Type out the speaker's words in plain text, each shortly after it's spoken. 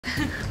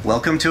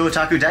Welcome to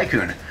Otaku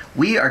Dai-kun.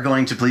 We are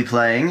going to be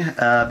playing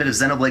a bit of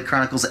Xenoblade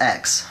Chronicles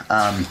X.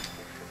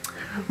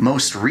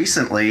 Most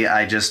recently,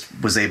 I just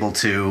was able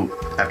to,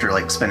 after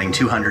like spending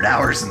 200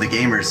 hours in the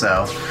game or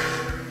so,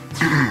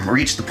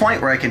 reach the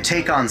point where I can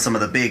take on some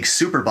of the big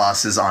super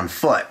bosses on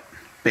foot,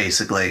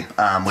 basically,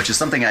 which is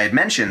something I had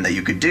mentioned that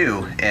you could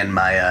do in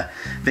my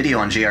video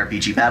on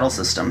jrpg battle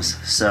systems.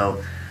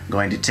 So I'm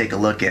going to take a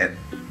look at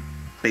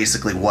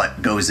basically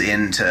what goes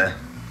into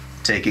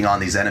taking on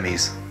these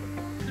enemies.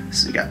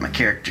 So we got my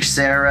character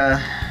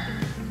Sarah.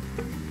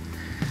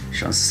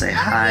 She wants to say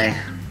hi.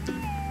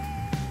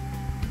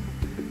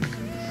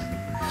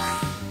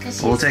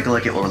 We'll take a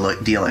look at what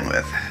we're dealing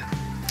with.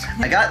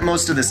 I got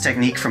most of this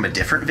technique from a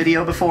different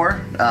video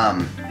before,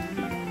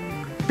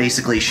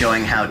 basically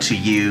showing how to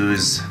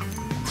use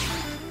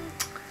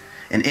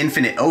an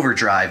infinite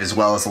overdrive as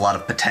well as a lot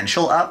of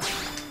potential up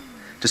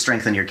to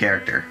strengthen your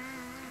character.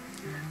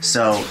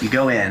 So you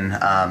go in,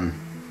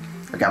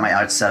 I've got my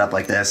art set up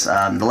like this.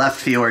 The left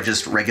few are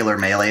just regular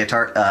melee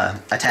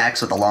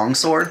attacks with a long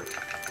sword.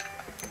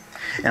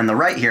 And the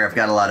right here I've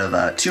got a lot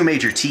of two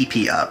major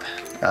TP up,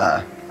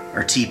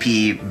 or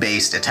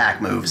TP-based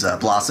attack moves,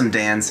 Blossom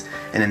Dance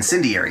and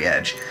Incendiary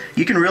Edge.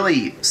 You can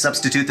really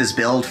substitute this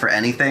build for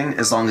anything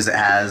as long as it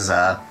has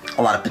a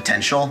lot of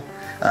potential,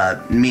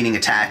 meaning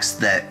attacks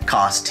that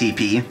cost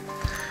TP.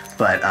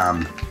 But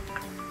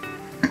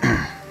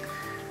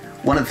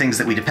one of the things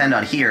that we depend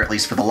on here, at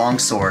least for the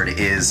longsword,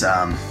 is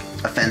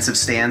offensive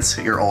stance.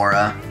 Your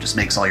aura just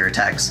makes all your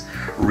attacks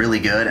really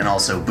good and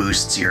also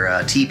boosts your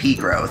TP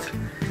growth.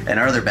 And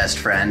our other best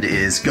friend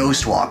is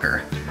Ghost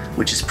Walker,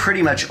 which is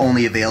pretty much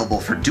only available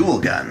for dual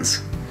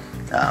guns.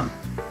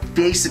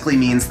 Basically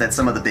means that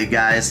some of the big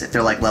guys, if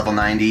they're like level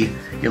 90,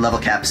 your level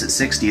cap's at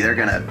 60, they're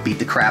gonna beat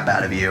the crap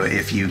out of you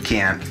if you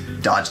can't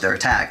dodge their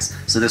attacks.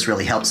 So this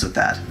really helps with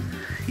that.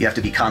 You have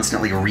to be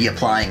constantly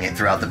reapplying it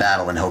throughout the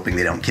battle and hoping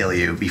they don't kill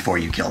you before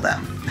you kill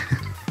them.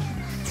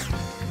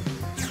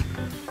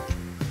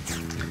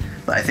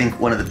 But I think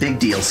one of the big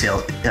deals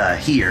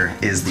here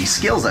is the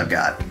skills I've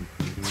got.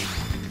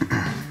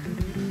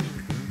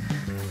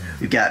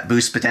 We've got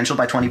boost potential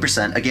by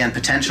 20%. Again,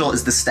 potential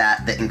is the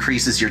stat that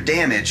increases your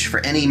damage for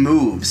any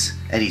moves,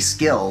 any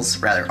skills,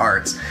 rather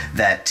arts,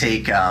 that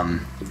take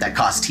that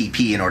cost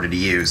TP in order to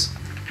use.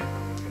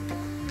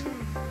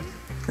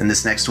 And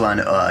this next one,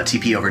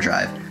 TP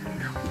Overdrive.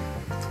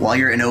 While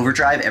you're in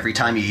Overdrive, every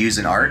time you use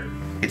an art,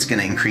 it's going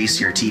to increase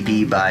your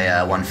TP by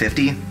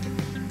 150.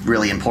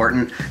 Really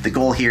important. The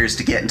goal here is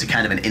to get into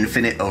kind of an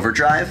infinite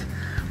overdrive,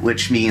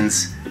 which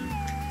means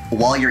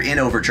while you're in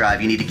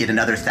overdrive, you need to get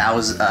another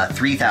 3,000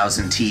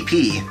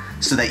 TP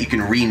so that you can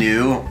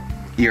renew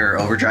your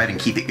overdrive and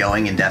keep it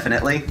going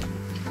indefinitely.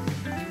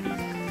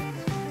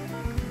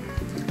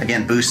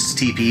 Again, boosts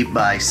TP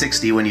by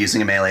 60 when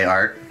using a melee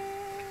art.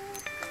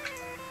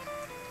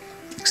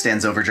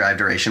 Extends overdrive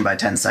duration by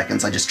 10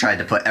 seconds. I just tried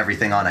to put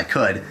everything on I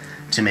could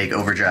to make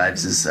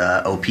overdrives as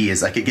OP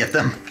as I could get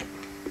them.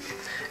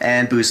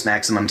 And boosts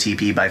maximum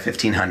TP by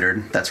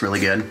 1,500. That's really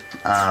good.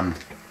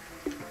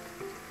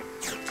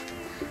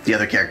 The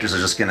other characters are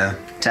just gonna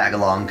tag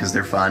along because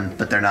they're fun,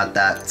 but they're not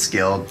that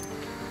skilled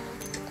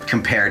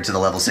compared to the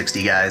level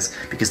 60 guys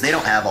because they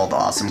don't have all the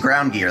awesome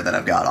ground gear that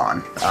I've got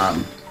on.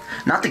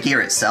 Not the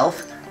gear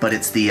itself, but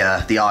it's the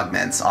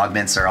augments.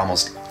 Augments are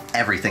almost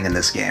everything in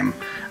this game.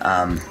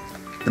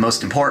 The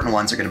most important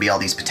ones are going to be all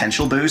these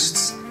potential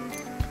boosts,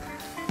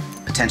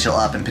 potential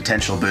up and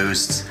potential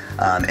boosts,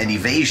 and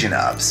evasion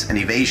ups and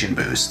evasion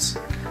boosts.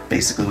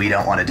 Basically, we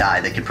don't want to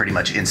die. They can pretty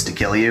much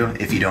insta-kill you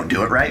if you don't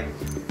do it right.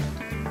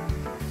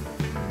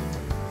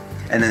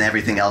 And then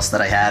everything else that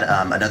I had,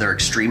 another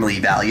extremely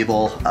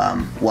valuable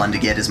one to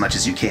get as much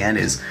as you can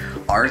is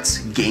arts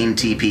gain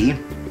TP.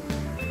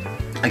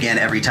 Again,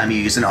 every time you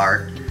use an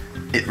art,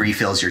 it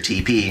refills your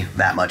TP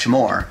that much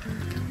more,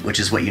 which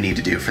is what you need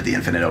to do for the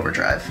infinite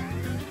overdrive.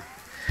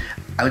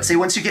 I would say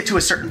once you get to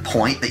a certain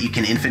point that you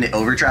can infinite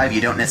overdrive, you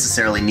don't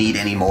necessarily need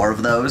any more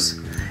of those,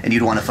 and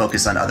you'd want to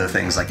focus on other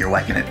things like your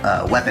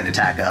weapon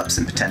attack ups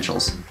and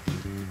potentials.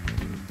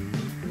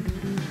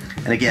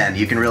 And again,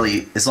 you can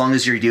really, as long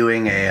as you're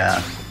doing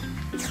a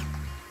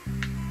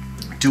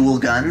dual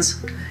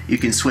guns, you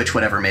can switch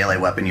whatever melee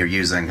weapon you're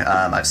using.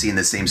 I've seen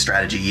the same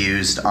strategy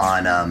used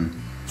on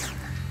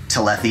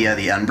Telethia,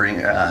 the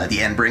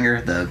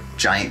Endbringer, the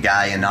giant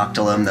guy in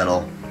Noctilum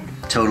that'll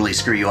totally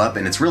screw you up,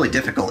 and it's really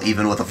difficult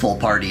even with a full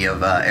party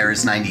of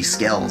Eris 90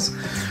 skills.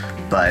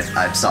 But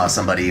I saw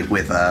somebody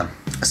with a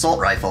assault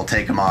rifle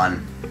take him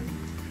on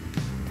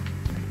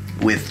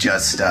with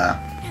just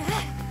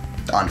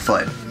on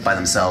foot by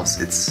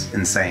themselves. It's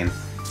insane.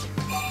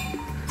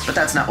 But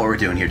that's not what we're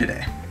doing here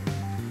today.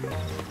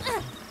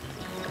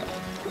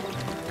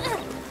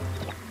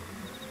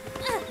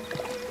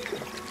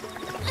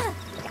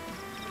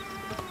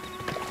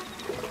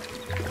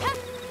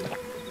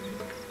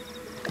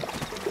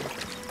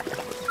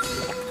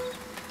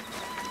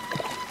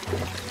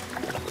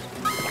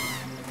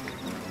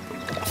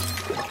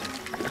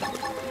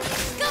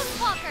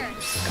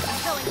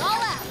 Going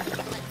all out.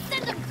 Let's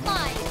send them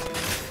flying.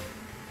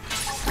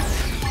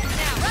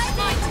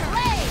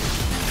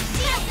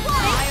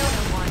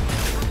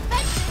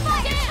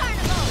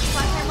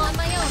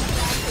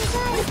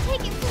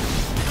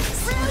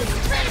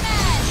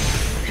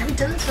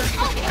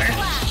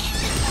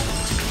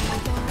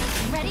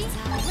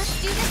 Let's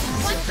do this in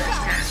one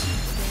shot.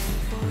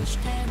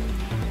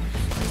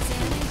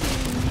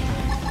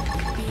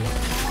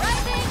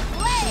 Rising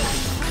blade,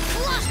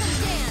 blossom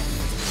dance.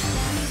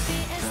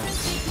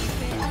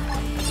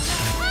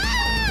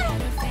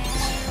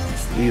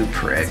 You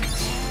prick.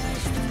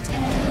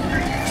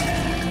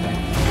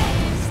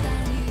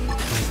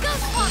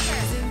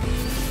 Ghostwalker.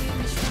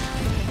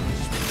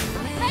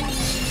 Ready,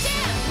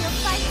 stand. Your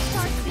fight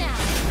starts now.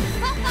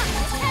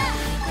 Attack.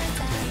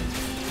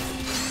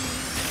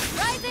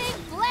 Rising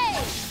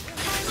blade,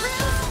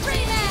 true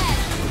freeman.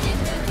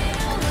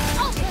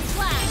 Ultra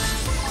slash.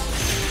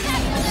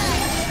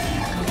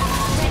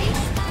 Ready?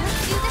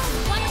 Let's do this in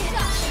one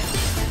shot.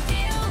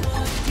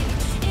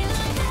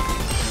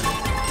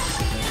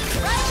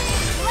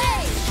 Rising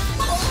blade,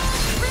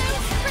 true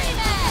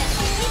freeman.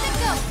 He's a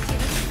ghost.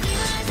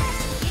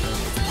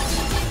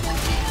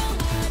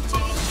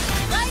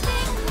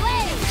 Rising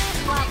blade,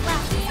 while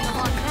lasting a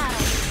long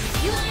battle.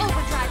 Use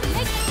overdrive to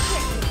make it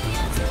quick.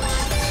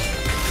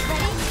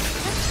 Ready?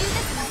 Let's do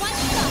this in one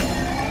shot.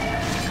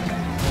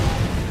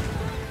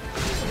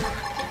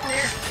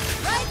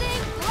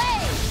 Rising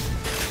blade,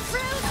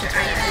 true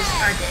freeman.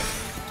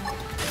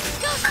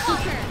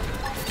 Ghostwalker.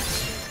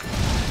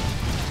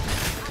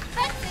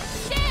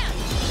 Offensive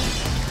dance.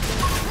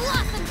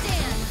 Blossom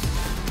dance.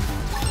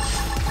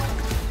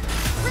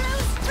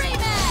 True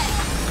freeman.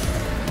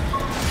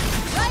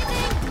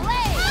 Rising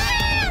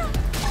blade.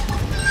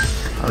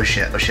 Oh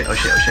shit, oh shit, oh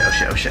shit, oh shit, oh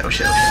shit, oh shit, oh shit, oh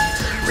shit.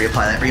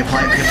 Reapply that,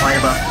 reapply it, reapply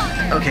the buff.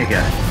 Okay,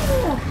 good.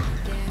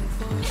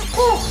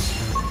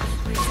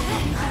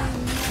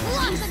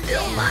 Blossom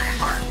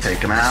dance. Take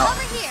him out.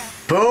 Over here.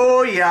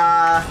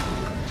 Booyah!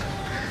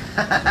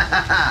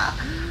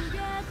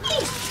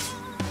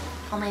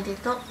 おめで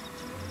とう。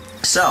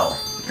 So,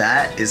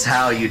 that is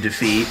how you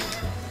defeat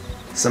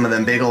some of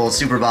them big old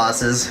super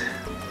bosses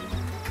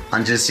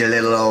on just your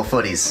little old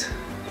footies.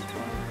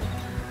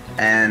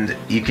 And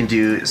you can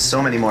do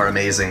so many more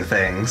amazing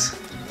things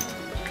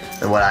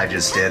than what I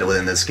just did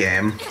within this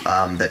game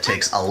that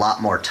takes a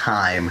lot more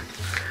time.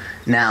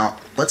 Now,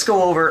 let's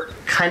go over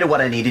kind of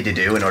what I needed to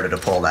do in order to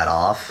pull that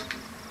off.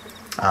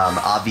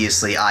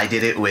 Obviously, I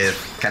did it with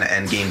kind of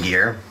endgame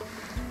gear.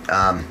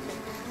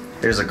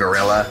 There's a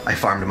gorilla I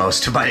farmed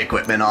most of my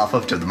equipment off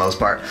of, to the most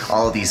part.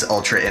 All of these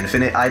Ultra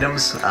Infinite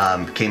items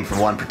came from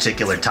one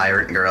particular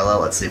tyrant gorilla.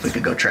 Let's see if we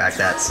could go track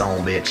that son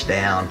of a bitch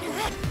down.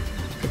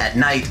 At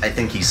night, I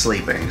think he's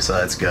sleeping, so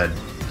that's good.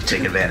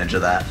 Take advantage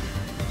of that.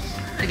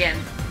 Again.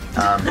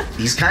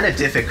 He's kind of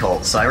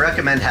difficult, so I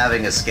recommend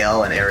having a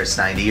Skell and Eris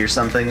 90 or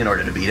something in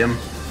order to beat him.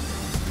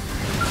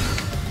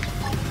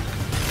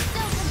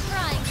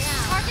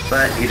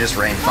 But you just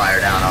rain fire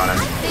down on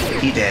him.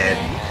 He did.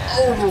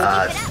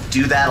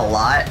 Do that a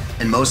lot,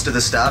 and most of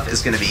the stuff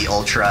is going to be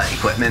Ultra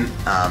equipment.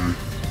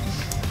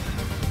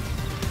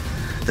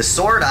 The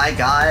sword I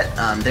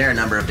got, there are a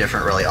number of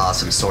different really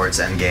awesome swords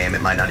endgame.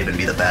 It might not even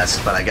be the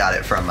best, but I got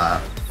it from,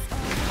 God,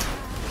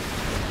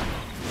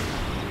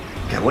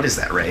 what is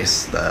that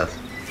race? The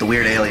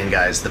weird alien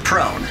guys. The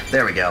Prone.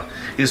 There we go.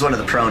 He was one of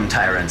the Prone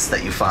tyrants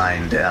that you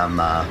find,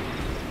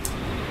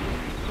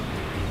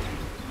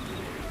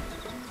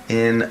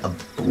 in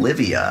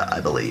Oblivia,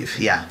 I believe.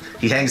 Yeah,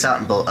 he hangs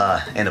out in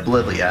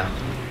Oblivia.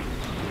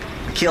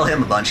 Kill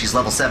him a bunch. He's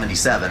level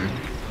 77.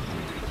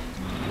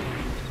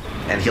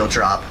 And he'll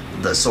drop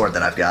the sword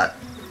that I've got.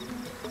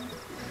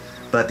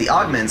 But the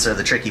augments are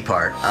the tricky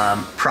part.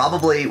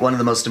 Probably one of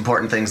the most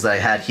important things that I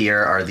had here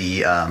are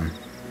the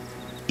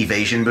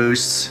evasion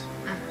boosts.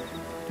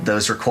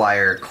 Those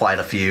require quite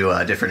a few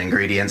different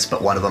ingredients,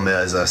 but one of them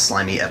is a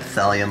slimy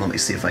epithelium. Let me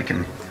see if I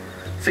can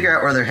figure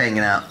out where they're hanging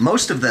out.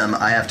 Most of them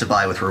I have to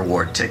buy with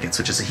reward tickets,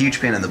 which is a huge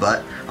pain in the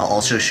butt. I'll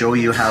also show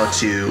you how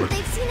to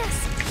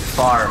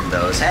farm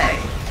those. Hey!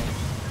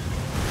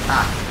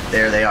 Ah,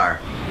 there they are.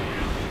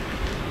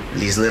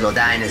 These little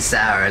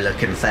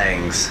dinosaur-looking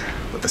things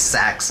with the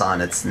sacks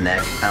on its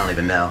neck. I don't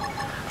even know.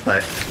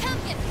 But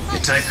you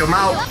take them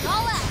out,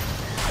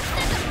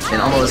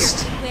 and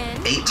almost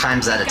 8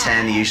 times out of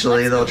 10,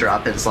 usually they'll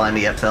drop in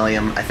slimy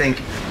epithelium. I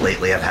think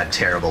lately I've had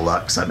terrible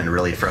luck, so I've been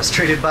really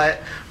frustrated by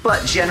it.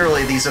 But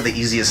generally, these are the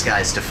easiest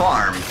guys to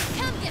farm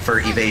for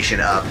evasion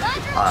up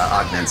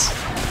augments.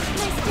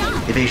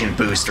 Evasion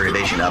boost or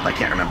evasion up, I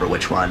can't remember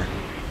which one.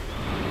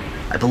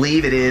 I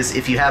believe it is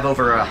if you have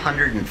over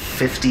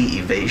 150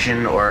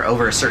 evasion or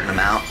over a certain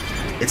amount,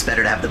 it's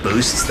better to have the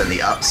boosts than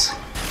the ups.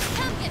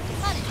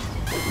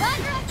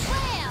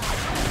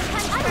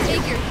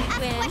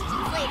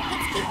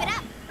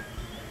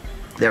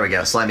 There we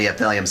go, slimy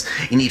epitheliums.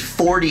 You need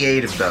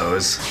 48 of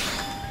those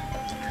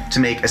to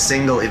make a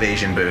single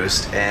evasion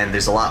boost, and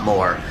there's a lot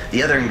more.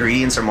 The other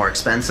ingredients are more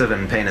expensive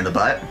and pain in the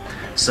butt,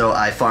 so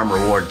I farm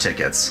reward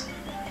tickets.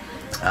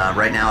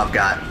 Right now I've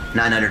got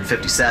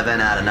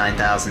 957 out of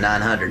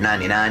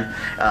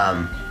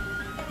 9,999.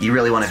 You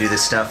really want to do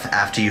this stuff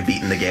after you've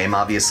beaten the game,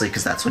 obviously,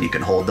 because that's when you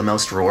can hold the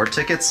most reward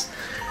tickets.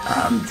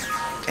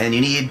 And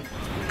you need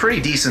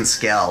pretty decent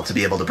skill to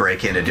be able to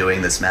break into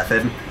doing this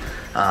method.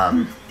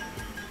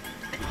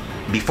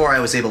 before I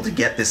was able to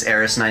get this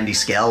Eris 90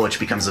 scale, which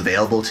becomes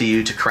available to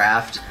you to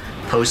craft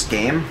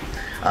post-game,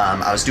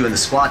 I was doing the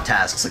squad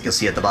tasks like you'll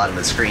see at the bottom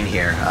of the screen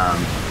here.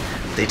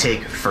 They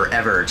take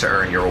forever to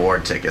earn your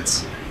reward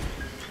tickets.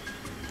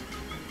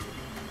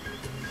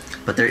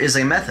 But there is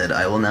a method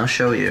I will now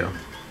show you.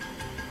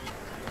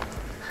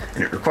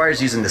 And it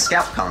requires using the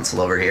scout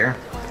console over here.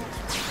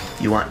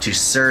 You want to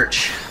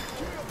search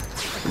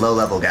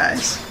low-level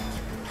guys.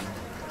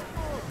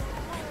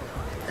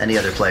 Any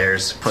other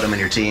players, put them in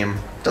your team.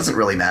 Doesn't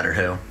really matter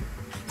who.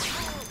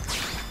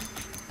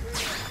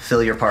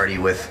 Fill your party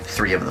with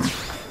 3 of them.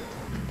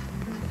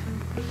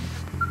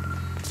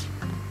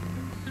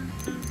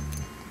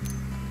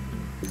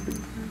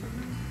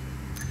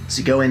 So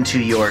you go into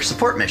your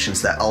support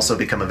missions that also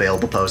become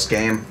available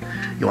post-game.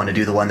 You want to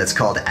do the one that's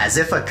called As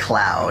If a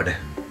Cloud.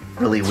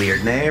 Really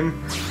weird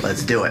name.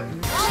 Let's do it.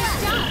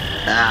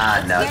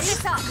 Ah, nuts.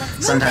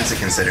 Sometimes it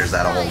considers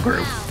that a whole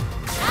group.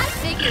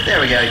 There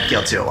we go,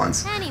 kill 2 at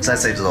once. So that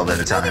saves a little bit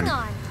of time.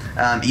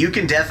 You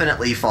can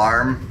definitely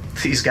farm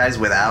these guys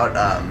without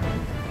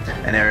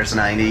an Eris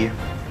 90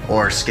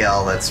 or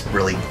scale that's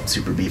really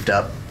super beefed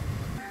up.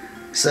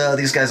 So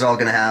these guys are all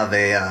going to have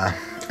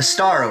a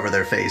star over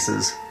their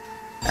faces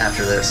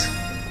after this.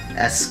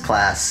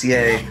 S-class,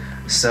 yay.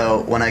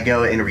 So when I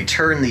go and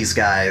return these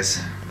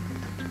guys,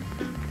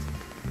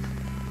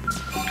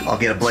 I'll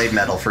get a blade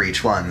medal for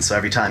each one. So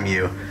every time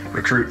you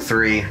recruit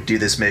 3, do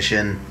this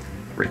mission,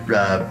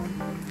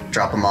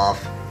 drop them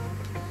off,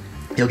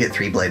 you'll get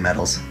 3 blade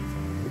medals.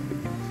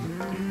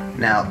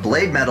 Now,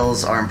 blade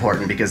medals are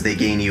important because they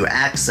gain you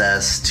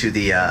access to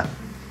the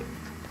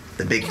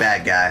big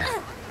bad guy,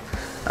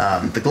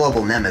 the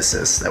global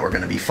nemesis that we're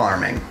going to be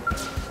farming.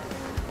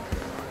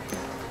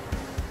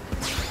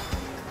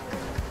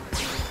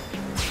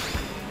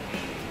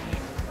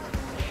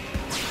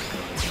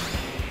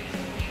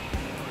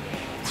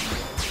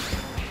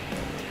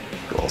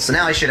 Cool. So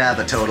now I should have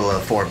a total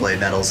of 4 blade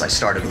medals. I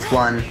started with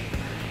 1,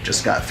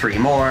 just got 3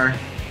 more.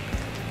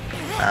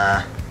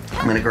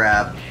 I'm gonna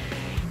grab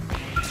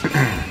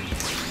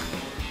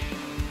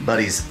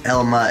buddies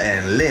Elma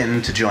and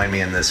Lynn to join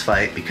me in this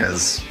fight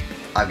because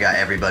I've got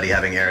everybody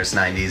having Eris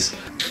 90s.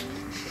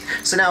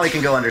 So now we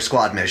can go under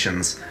squad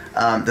missions.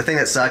 The thing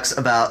that sucks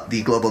about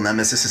the global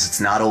nemesis is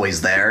it's not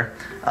always there.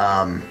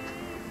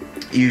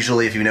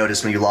 Usually, if you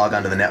notice when you log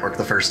onto the network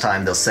the first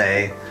time, they'll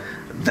say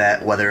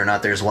that whether or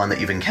not there's one that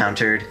you've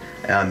encountered,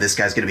 this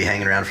guy's going to be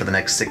hanging around for the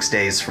next 6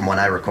 days from when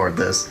I record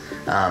this.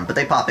 But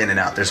they pop in and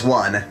out. There's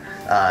one,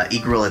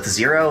 Igrolith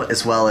 0,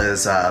 as well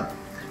as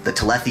the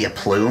Telethia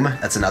Plume.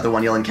 That's another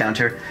one you'll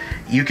encounter.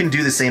 You can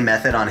do the same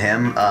method on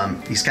him.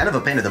 He's kind of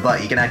a pain in the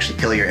butt. You can actually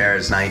kill your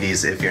Eris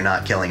 90s if you're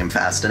not killing him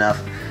fast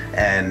enough.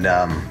 And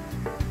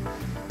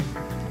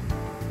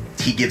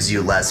he gives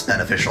you less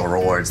beneficial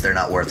rewards. They're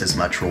not worth as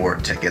much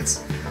reward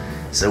tickets.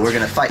 So we're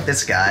going to fight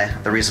this guy.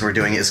 The reason we're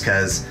doing it is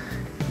because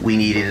we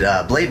needed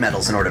blade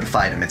medals in order to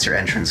fight him. It's your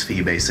entrance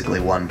fee, basically,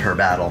 1 per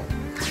battle.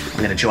 I'm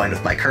going to join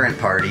with my current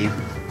party.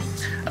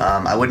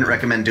 I wouldn't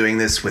recommend doing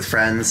this with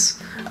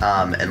friends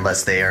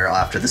unless they are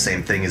after the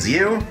same thing as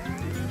you,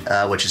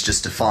 which is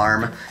just to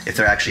farm. If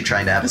they're actually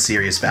trying to have a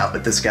serious bout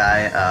with this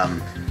guy,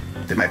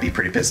 they might be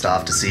pretty pissed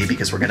off to see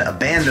because we're going to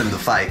abandon the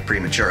fight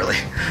prematurely.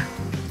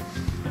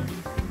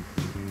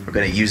 We're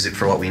going to use it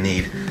for what we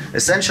need.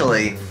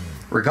 Essentially,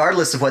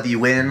 regardless of whether you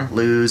win,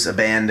 lose,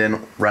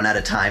 abandon, run out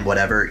of time,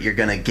 whatever, you're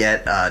going to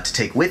get to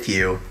take with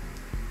you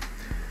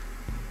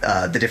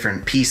the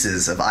different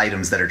pieces of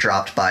items that are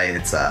dropped by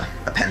its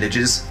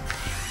appendages.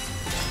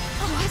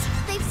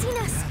 They've seen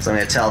us. So I'm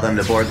going to tell them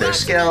to board their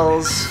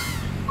skills,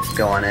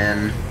 go on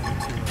in,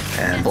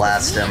 and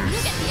blast them.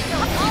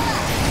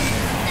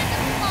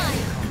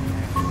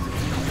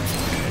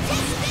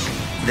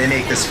 They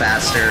make this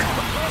faster.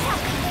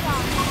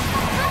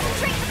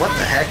 What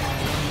the heck?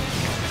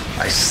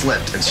 I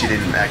slipped and she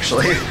didn't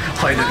actually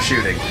wind up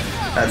shooting.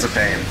 That's a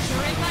pain.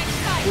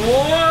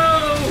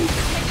 Whoa!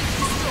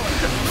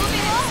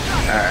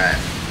 Alright.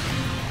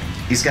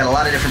 He's got a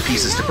lot of different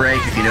pieces to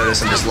break. If you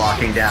notice, I'm just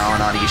locking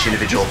down on each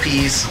individual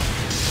piece.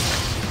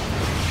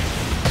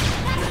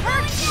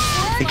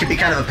 It can be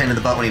kind of a pain in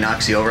the butt when he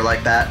knocks you over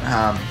like that.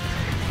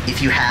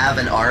 If you have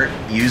an art,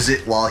 use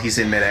it while he's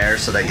in midair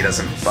so that he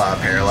doesn't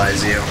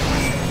paralyze you.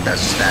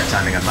 That's just bad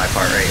timing on my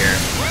part right here.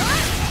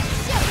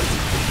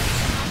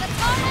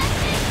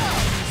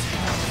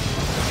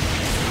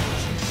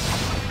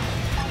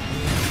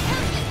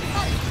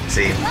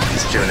 See,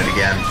 he's doing it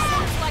again.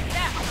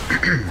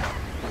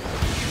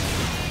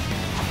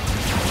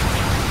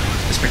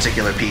 This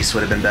particular piece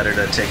would have been better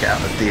to take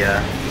out with the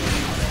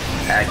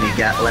Agni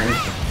Gatling.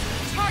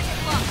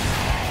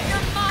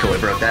 Cool, we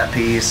broke that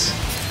piece.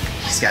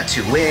 He's got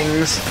 2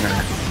 wings. I'm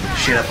gonna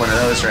shoot up one of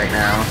those right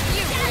now.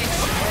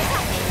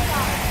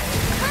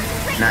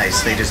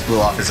 Nice, they just blew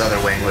off his other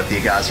wing with the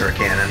Agazura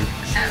cannon.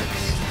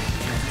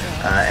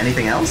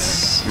 Anything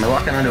else? Am I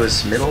walking onto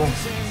his middle?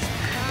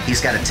 He's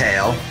got a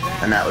tail,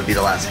 and that would be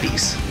the last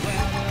piece.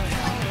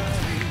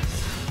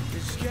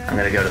 I'm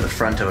gonna go to the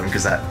front of him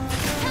because that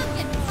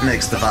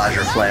makes the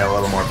Vajra play a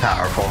little more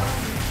powerful.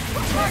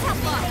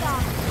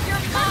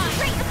 You're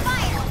concentrate the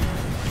fire!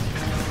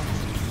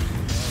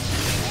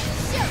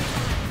 Shoot!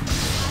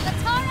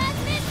 Katara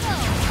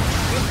missile!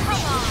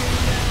 Come on!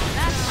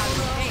 That's how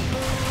you aim.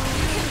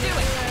 You can do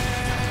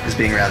it! Is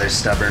being rather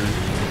stubborn.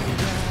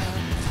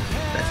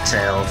 That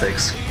tail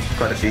takes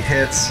quite a few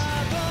hits.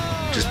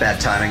 Just bad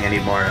timing. I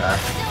need more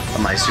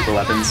of my super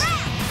weapons.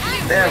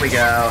 There we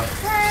go.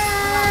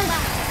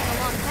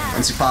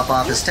 Once you pop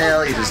off his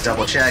tail, you just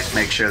double check,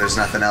 make sure there's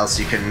nothing else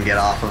you can get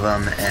off of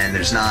him, and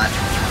there's not.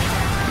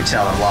 You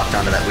tell I'm locked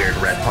onto that weird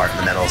red part in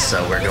the middle,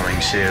 so we're going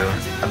to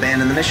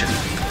abandon the mission.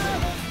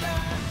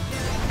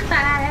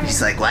 Goodbye.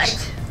 He's like,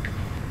 what?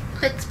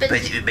 But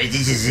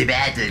this is the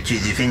battle to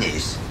the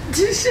finish.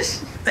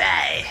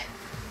 Bye.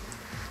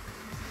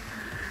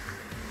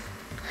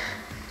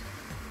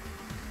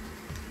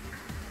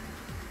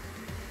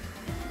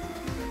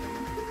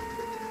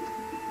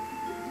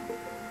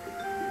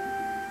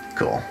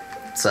 Cool.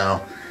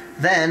 So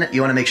then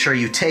you want to make sure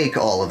you take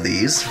all of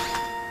these,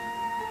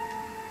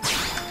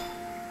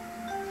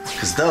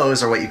 because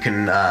those are what you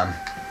can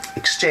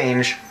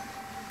exchange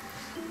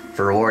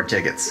for reward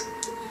tickets.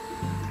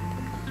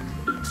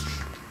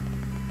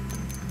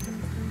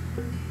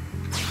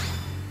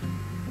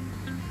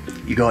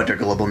 You go under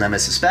Global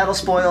Nemesis Battle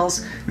Spoils,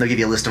 and they'll give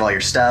you a list of all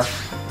your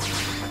stuff.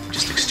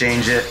 Just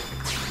exchange it,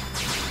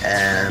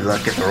 and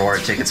look at the reward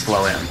tickets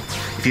flow in.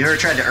 If you ever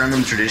tried to earn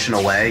them the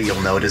traditional way,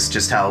 you'll notice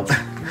just how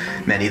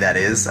many that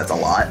is. That's a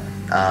lot.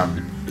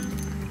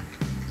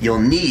 You'll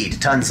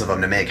need tons of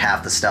them to make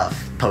half the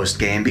stuff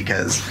post-game,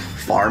 because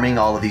farming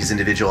all of these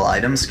individual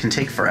items can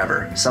take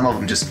forever. Some of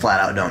them just flat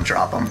out don't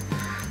drop them.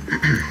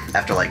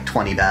 After like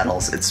 20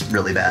 battles, it's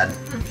really bad.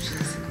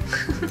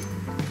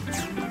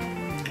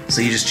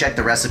 So you just check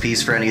the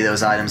recipes for any of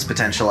those items,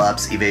 potential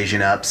ups,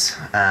 evasion ups.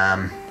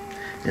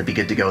 You'll be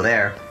good to go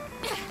there.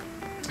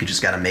 You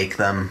just gotta make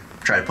them,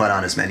 try to put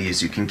on as many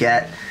as you can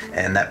get,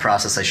 and that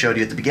process I showed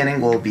you at the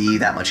beginning will be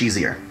that much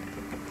easier.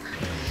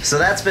 So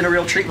that's been a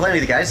real treat playing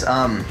with you guys.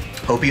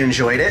 Hope you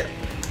enjoyed it.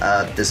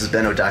 This has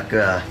been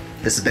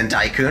this has been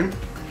Dai-kun.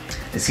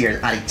 This here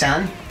is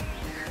Ari-chan.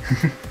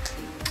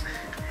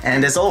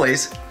 And as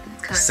always,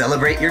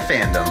 celebrate your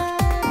fandom.